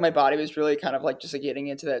I feel like my body was really kind of like just like getting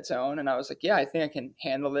into that zone. And I was like, yeah, I think I can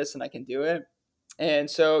handle this and I can do it. And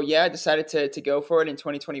so yeah, I decided to go for it in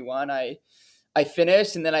 2021. I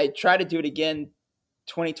finished, and then I tried to do it again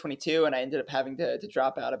 2022, and I ended up having to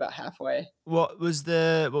drop out about halfway. What was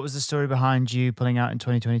the story behind you pulling out in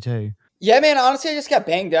 2022? Yeah, man. Honestly, I just got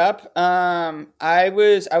banged up. I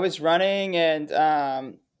was running and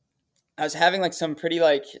I was having like some pretty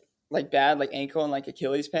like bad like ankle and like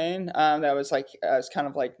Achilles pain. That was like I was kind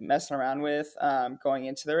of like messing around with going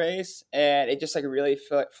into the race, and it just like really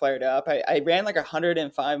flared up. I ran like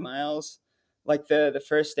 105 miles like the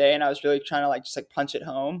first day, and I was really trying to like just like punch it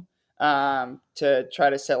home to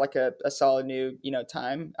try to set like a solid new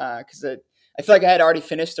time because I feel like I had already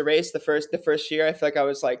finished the race the first year. I feel like I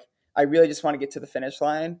was like I really just want to get to the finish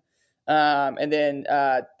line. And then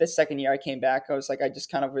the second year I came back, I was like, I just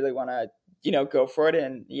kind of really want to, go for it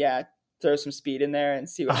and yeah, throw some speed in there and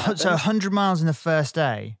see what So happens. 100 miles in the first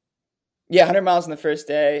day. Yeah, 100 miles in the first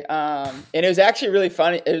day. And it was actually really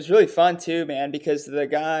fun. It was really fun too, man, because the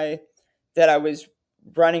guy that I was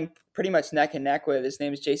running pretty much neck and neck with, his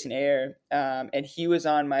name is Jason Ayer. And he was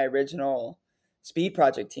on my original speed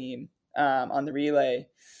project team on the relay.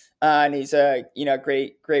 And he's a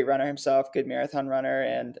great runner himself, good marathon runner,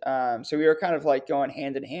 and so we were kind of like going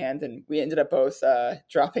hand in hand, and we ended up both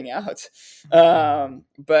dropping out.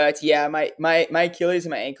 But yeah, my Achilles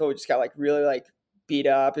and my ankle just got like really like beat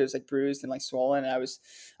up. It was like bruised and like swollen. And I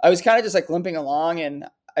was kind of just like limping along, and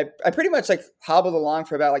I pretty much like hobbled along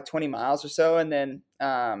for about like 20 miles or so, and then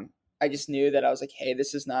I just knew that I was like, hey,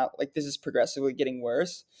 this is not like this is progressively getting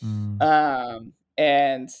worse. Mm.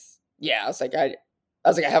 And yeah, I was like, I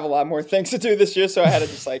have a lot more things to do this year, so I had to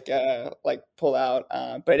just like pull out.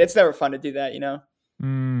 But it's never fun to do that.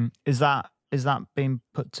 Is that being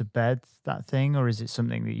put to bed, that thing, or is it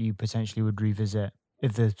something that you potentially would revisit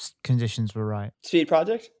if the conditions were right? Speed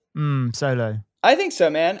project. Solo. I think so,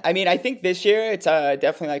 man. I mean, I think this year it's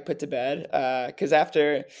definitely like put to bed because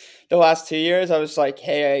after the last 2 years, I was like,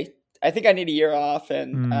 hey, I think I need a year off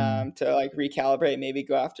and Mm. to like recalibrate, maybe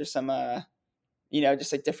go after some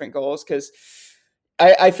just like different goals because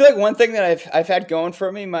I feel like one thing that I've had going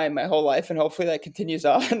for me my whole life, and hopefully that continues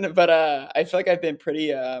on. But I feel like I've been pretty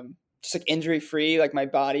just like injury free. Like my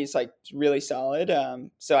body's like really solid.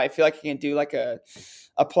 So I feel like I can do like a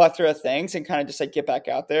plethora of things and kind of just like get back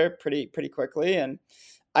out there pretty quickly. And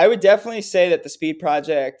I would definitely say that the speed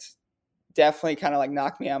project definitely kind of like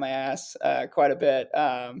knocked me on my ass quite a bit.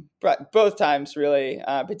 But both times really,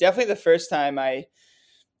 but definitely the first time I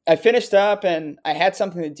finished up and I had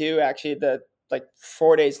something to do actually the like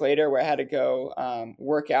 4 days later where I had to go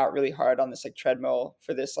work out really hard on this like treadmill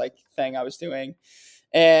for this like thing I was doing.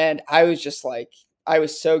 And I was just like, I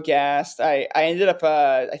was so gassed. I ended up,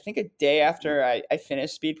 I think a day after I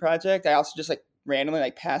finished Speed Project, I also just like randomly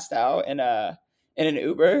like passed out in an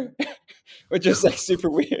Uber, which was like super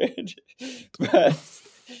weird. But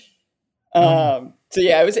Um, so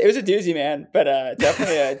yeah, it was a doozy, man, but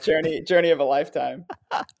definitely a journey of a lifetime.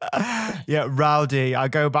 yeah, rowdy. I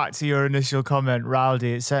go back to your initial comment,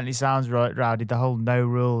 rowdy. It certainly sounds right, rowdy. The whole no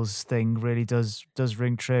rules thing really does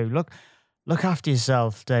ring true. Look after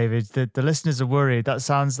yourself, David. The listeners are worried. That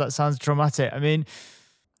sounds traumatic. I mean,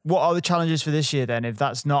 what are the challenges for this year then? If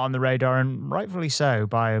that's not on the radar, and rightfully so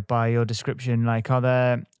by your description, like are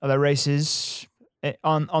there races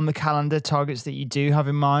on the calendar, targets that you do have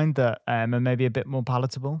in mind that are maybe a bit more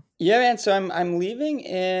palatable? Yeah, man. So I'm leaving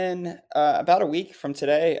in about a week from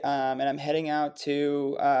today, and I'm heading out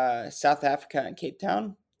to South Africa and Cape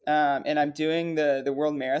Town, and I'm doing the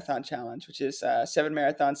World Marathon Challenge, which is 7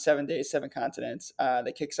 marathons, 7 days, 7 continents.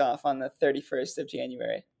 That kicks off on the 31st of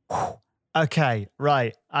January. Okay,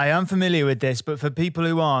 right. I am familiar with this, but for people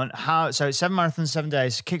who aren't, so it's 7 marathons, 7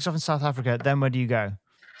 days, kicks off in South Africa. Then where do you go?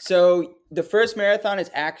 So the first marathon is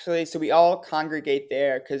actually so we all congregate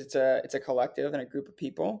there because it's a collective and a group of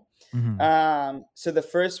people. Hmm. So the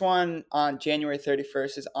first one on January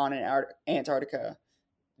 31st is on Antarctica.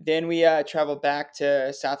 Then we travel back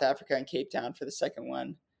to South Africa and Cape Town for the second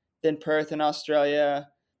one. Then Perth in Australia,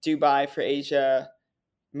 Dubai for Asia,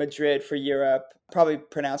 Madrid for Europe. Probably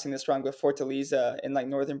pronouncing this wrong, but Fortaleza in like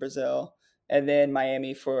northern Brazil, and then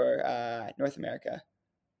Miami for North America.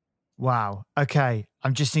 Wow. Okay.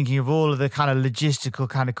 I'm just thinking of all of the kind of logistical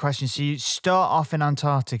kind of questions. So you start off in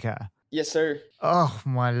Antarctica. Yes, sir. Oh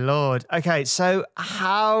my lord. Okay, so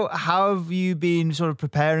how have you been sort of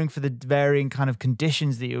preparing for the varying kind of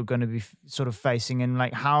conditions that you're going to be sort of facing, and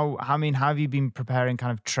like how I mean, how have you been preparing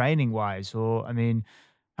kind of training wise, or I mean,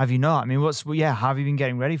 have you not? I mean, how have you been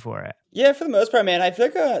getting ready for it? Yeah, for the most part, man. I feel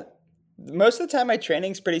like most of the time my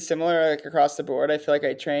training's pretty similar like across the board. I feel like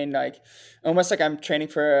I train like almost like I'm training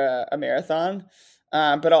for a marathon,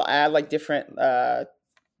 but I'll add like different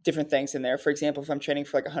things in there. For example, if I'm training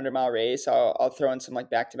for like 100-mile race, I'll throw in some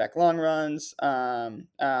like back to back long runs, and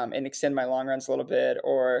extend my long runs a little bit,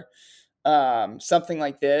 or something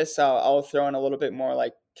like this. I'll throw in a little bit more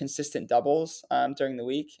like consistent doubles during the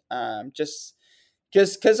week. Just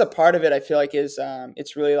because a part of it I feel like is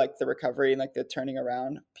it's really like the recovery and like the turning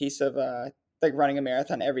around piece of like running a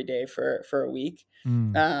marathon every day for a week.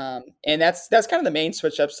 Mm. And that's kind of the main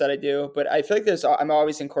switch ups that I do. But I feel like I'm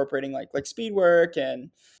always incorporating like speed work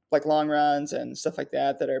and like long runs and stuff like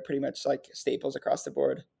that are pretty much like staples across the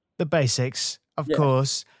board. The basics, of Yeah.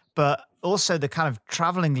 course, but also the kind of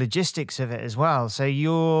traveling logistics of it as well. So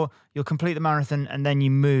you'll complete the marathon and then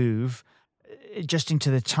you move, adjusting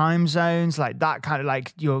to the time zones, like that kind of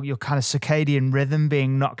like your kind of circadian rhythm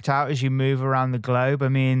being knocked out as you move around the globe. I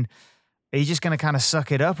mean, are you just going to kind of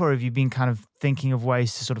suck it up, or have you been kind of thinking of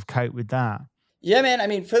ways to sort of cope with that? Yeah, man. I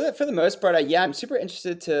mean, for the most part, I'm super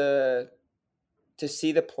interested to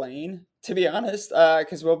see the plane. To be honest,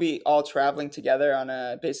 because we'll be all traveling together on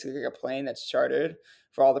a basically like a plane that's chartered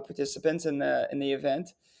for all the participants in the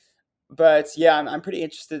event. But yeah, I'm pretty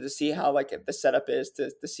interested to see how like the setup is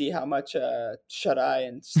to see how much shut eye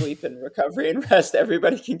and sleep and recovery and rest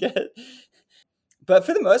everybody can get. But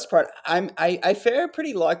for the most part, I fare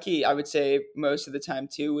pretty lucky. I would say most of the time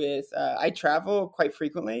too. With I travel quite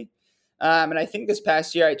frequently, and I think this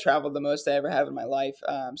past year I traveled the most I ever have in my life.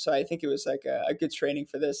 So I think it was like a good training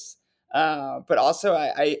for this. But also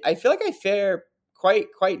I feel like I fare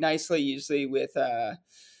quite nicely usually with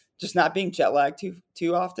just not being jet lagged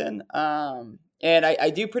too often. And I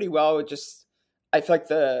do pretty well with just I feel like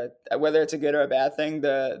the whether it's a good or a bad thing,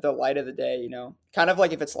 the light of the day, kind of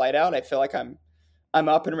like if it's light out, I feel like I'm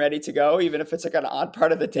up and ready to go, even if it's like an odd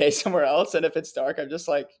part of the day somewhere else. And if it's dark, I'm just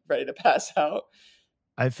like ready to pass out.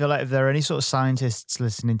 I feel like if there are any sort of scientists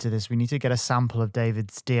listening to this, we need to get a sample of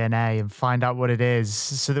David's DNA and find out what it is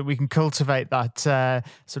so that we can cultivate that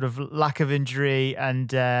sort of lack of injury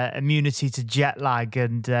and immunity to jet lag,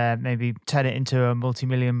 and maybe turn it into a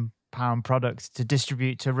multi-million-pound product to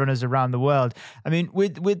distribute to runners around the world. I mean,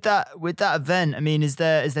 with that event, I mean, is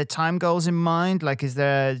there time goals in mind? Like, is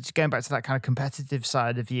there, just going back to that kind of competitive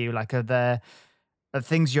side of you, like, are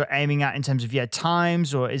things you're aiming at in terms of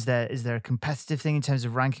times, or is there a competitive thing in terms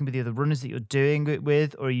of ranking with the other runners that you're doing it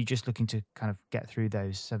with, or are you just looking to kind of get through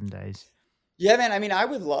those 7 days? Yeah, man. I mean, I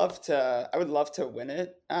would love to win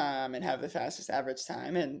it, and have the fastest average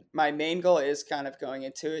time. And my main goal is kind of going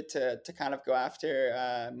into it to kind of go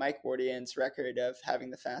after Mike Wardian's record of having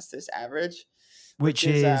the fastest average, which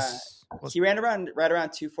Which is is what's he ran around right around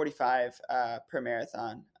 2:45 per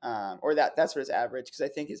marathon, or that's what his average. Because I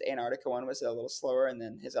think his Antarctica one was a little slower, and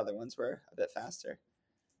then his other ones were a bit faster.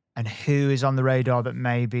 and who is on the radar that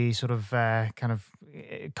may be sort of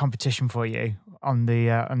competition for you on the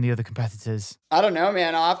other competitors? I don't know,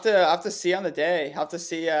 man. I'll have to see on the day. I'll have to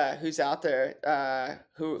see who's out there,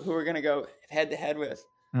 who we're gonna go head to head with.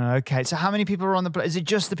 Okay, so how many people are on the plane? Is it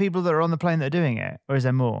just the people that are on the plane that are doing it, or is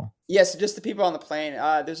there more? Yes, just the people on the plane.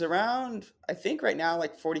 There's around, I think right now,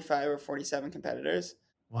 like 45 or 47 competitors.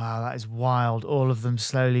 Wow, that is wild. All of them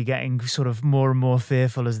slowly getting sort of more and more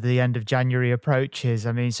fearful as the end of January approaches.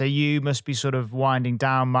 I mean, so you must be sort of winding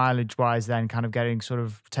down mileage wise, then kind of getting sort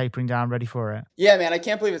of tapering down, ready for it. Yeah, man, I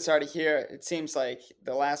can't believe it's already here. It seems like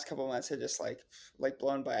the last couple months have just like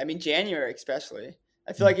blown by. I mean, January especially.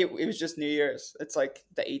 I feel like it was just New Year's. It's like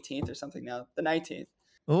the 18th or something now, the 19th.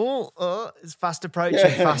 Oh, it's fast approaching,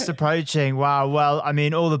 fast Yeah. approaching. Wow. Well, I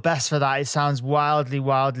mean, all the best for that. It sounds wildly,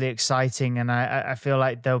 wildly exciting, and I feel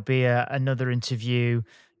like there'll be another interview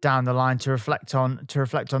down the line to reflect on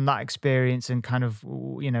that experience and kind of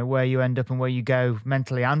where you end up and where you go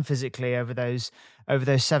mentally and physically over those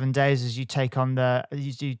 7 days as you take on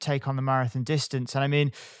the marathon distance. And I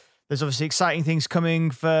mean, there's obviously exciting things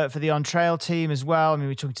coming for the on trail team as well. I mean,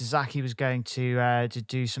 we were talking to Zach. He was going to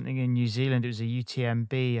do something in New Zealand. It was a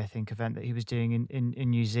UTMB, I think, event that he was doing in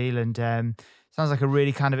New Zealand. Sounds like a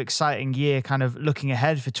really kind of exciting year, kind of looking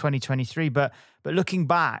ahead for 2023. But looking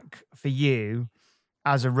back for you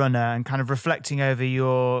as a runner and kind of reflecting over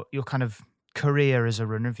your kind of career as a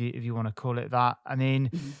runner, if you want to call it that. I mean,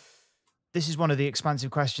 this is one of the expansive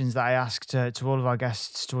questions that I ask to all of our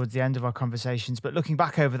guests towards the end of our conversations. But looking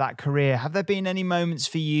back over that career, have there been any moments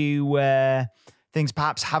for you where things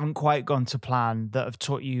perhaps haven't quite gone to plan that have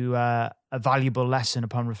taught you a valuable lesson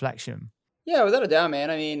upon reflection? Yeah, without a doubt, man.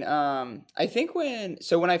 I mean, I think when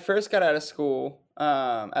I first got out of school,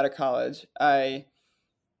 out of college, I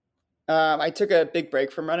took a big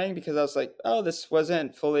break from running because I was like, oh, this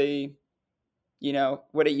wasn't fully,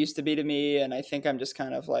 what it used to be to me, and I think I'm just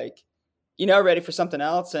kind of like, ready for something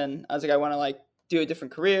else. And I was like, I want to like do a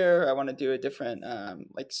different career. I want to do a different,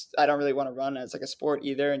 I don't really want to run as like a sport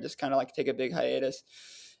either, and just kind of like take a big hiatus.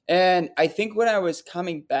 And I think when I was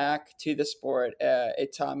coming back to the sport,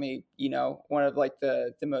 it taught me, one of like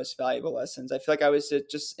the most valuable lessons. I feel like I was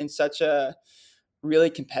just in such a really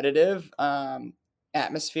competitive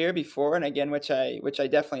atmosphere before, and again, which I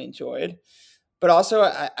definitely enjoyed. But also,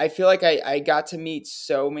 I feel like I got to meet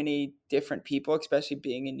so many different people, especially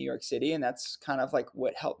being in New York City, and that's kind of like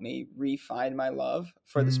what helped me refine my love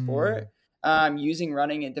for the sport. Mm. Using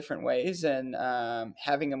running in different ways, and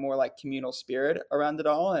having a more like communal spirit around it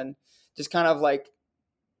all, and just kind of like,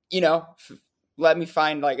 you know, f- let me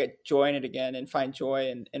find like a joy in it again, and find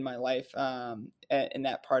joy in my life, in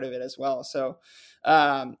that part of it as well. So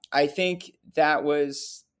I think that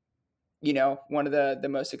was, one of the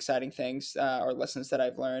most exciting things, or lessons that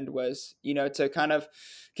I've learned was, to kind of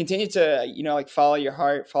continue to, like follow your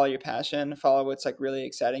heart, follow your passion, follow what's like really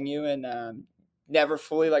exciting you, and never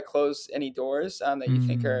fully like close any doors that you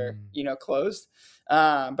think are, Mm. closed.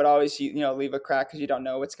 But always, leave a crack, because you don't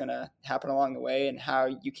know what's going to happen along the way, and how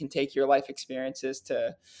you can take your life experiences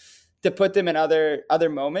to put them in other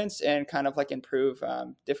moments, and kind of like improve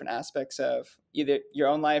different aspects of either your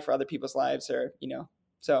own life or other people's lives, or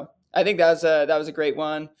so I think that was a great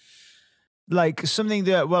one. Like something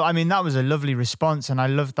that, well, I mean, that was a lovely response, and I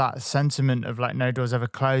love that sentiment of like no doors ever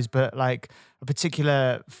closed, but like a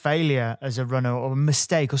particular failure as a runner or a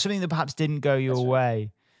mistake or something that perhaps didn't go That's your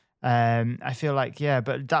right. way. I feel like, yeah,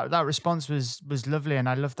 but that response was lovely, and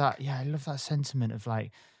I love that. Yeah, I love that sentiment of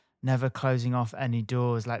like never closing off any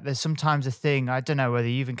doors. Like there's sometimes a thing, I don't know whether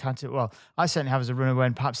you've encountered it. Well, I certainly have as a runner,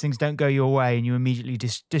 when perhaps things don't go your way and you immediately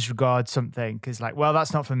disregard something because like, well,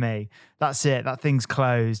 that's not for me, that's it, that thing's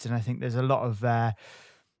closed. And I think there's a lot of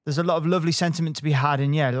lovely sentiment to be had.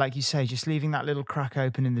 And yeah, like you say, just leaving that little crack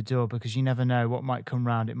open in the door, because you never know what might come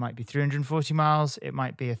round. It might be 340 miles, it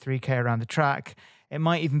might be a 3K around the track, it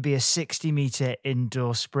might even be a 60-meter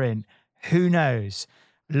indoor sprint. Who knows?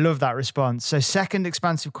 Love that response. So, second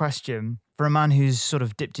expansive question for a man who's sort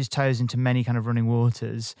of dipped his toes into many kind of running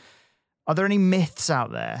waters. Are there any myths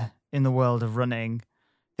out there in the world of running?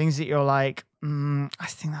 Things that you're like, I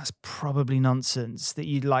think that's probably nonsense, that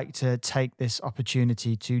you'd like to take this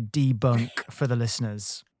opportunity to debunk for the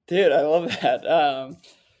listeners? Dude, I love that. I'm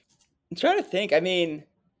trying to think. I mean,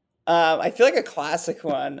 I feel like a classic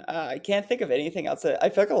one. I can't think of anything else. I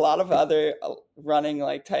feel like a lot of other running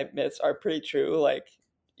like type myths are pretty true. Like,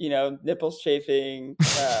 nipples chafing,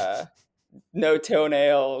 no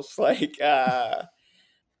toenails, like.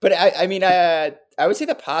 But I mean, I would say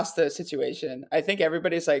the pasta situation. I think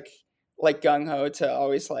everybody's like gung ho to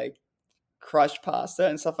always like crush pasta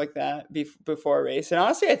and stuff like that before a race. And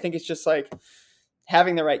honestly, I think it's just like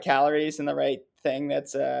having the right calories and the right thing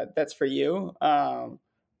that's for you.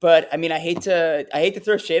 But I mean, I hate to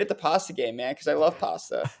throw shade at the pasta game, man, because I love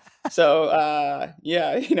pasta. So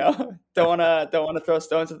yeah, don't wanna throw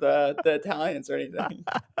stones at the Italians or anything.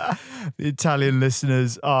 The Italian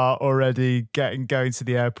listeners are already going to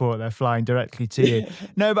the airport. They're flying directly to you.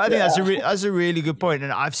 No, but I think Yeah. that's a really good point,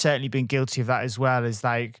 and I've certainly been guilty of that as well. Is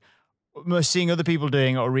like seeing other people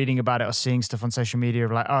doing it or reading about it or seeing stuff on social media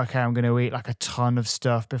of like, oh, okay, I'm going to eat like a ton of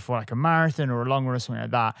stuff before like a marathon or a long run or something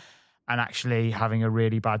like that, and actually having a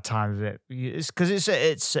really bad time of it. It's because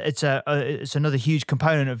it's another huge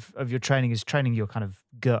component of your training, is training your kind of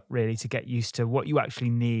gut really to get used to what you actually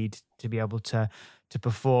need to be able to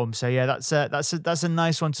perform. So yeah, that's a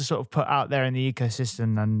nice one to sort of put out there in the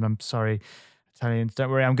ecosystem. And I'm sorry, Italians, don't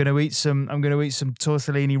worry. I'm going to eat some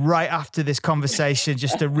tortellini right after this conversation,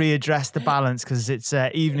 just to readdress the balance, because it's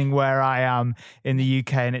evening where I am in the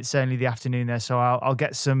UK, and it's only the afternoon there. So I'll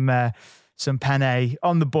get some penne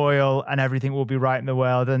on the boil, and everything will be right in the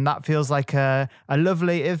world. And that feels like a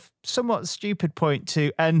lovely, if somewhat stupid, point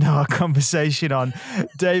to end our conversation on.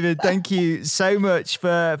 David, thank you so much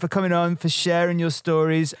for coming on, for sharing your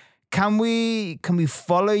stories. Can we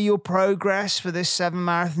follow your progress for this 7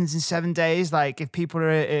 marathons in 7 days? Like, if people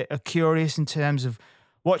are curious in terms of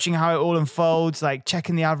watching how it all unfolds, like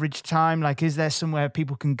checking the average time, like is there somewhere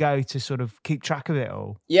people can go to sort of keep track of it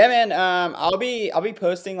all? Yeah, man. I'll be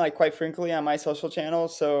posting like quite frequently on my social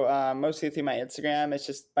channels. So mostly through my Instagram. It's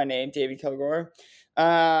just my name, David Kilgore. So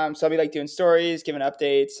I'll be like doing stories, giving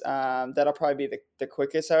updates. That'll probably be the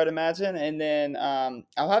quickest, I would imagine. And then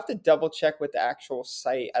I'll have to double check with the actual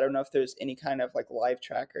site. I don't know if there's any kind of like live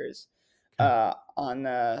trackers Okay. on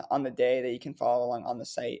the day that you can follow along on the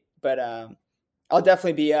site. But I'll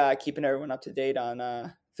definitely be keeping everyone up to date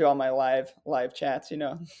on through all my live chats,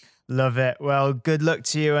 Love it. Well, good luck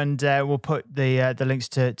to you, and we'll put the links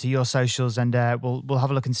to your socials, and we'll have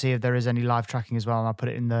a look and see if there is any live tracking as well. And I'll put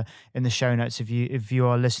it in the show notes if you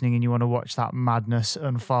are listening and you want to watch that madness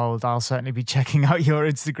unfold. I'll certainly be checking out your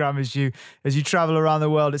Instagram as you travel around the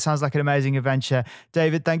world. It sounds like an amazing adventure.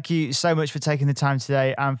 David, thank you so much for taking the time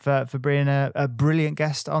today and for being a brilliant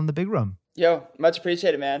guest on The Big Run. Yo, much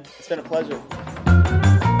appreciated, man. It's been a pleasure.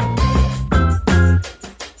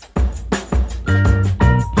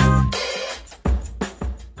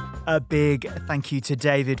 A big thank you to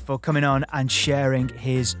David for coming on and sharing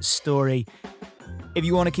his story. If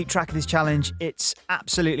you want to keep track of this challenge, it's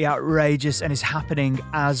absolutely outrageous and is happening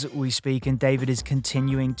as we speak, and David is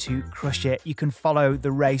continuing to crush it. You can follow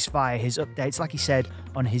the race via his updates, like he said,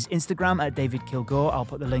 on his Instagram at David Kilgore. I'll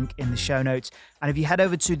put the link in the show notes. And if you head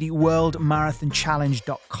over to the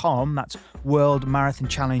worldmarathonchallenge.com, that's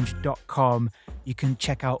worldmarathonchallenge.com, you can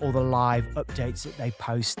check out all the live updates that they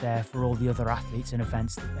post there for all the other athletes and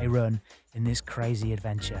events that they run in this crazy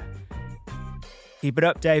adventure. Keep it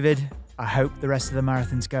up, David. I hope the rest of the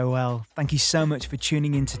marathons go well. Thank you so much for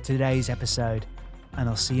tuning into today's episode, and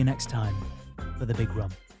I'll see you next time for The Big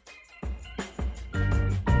Run.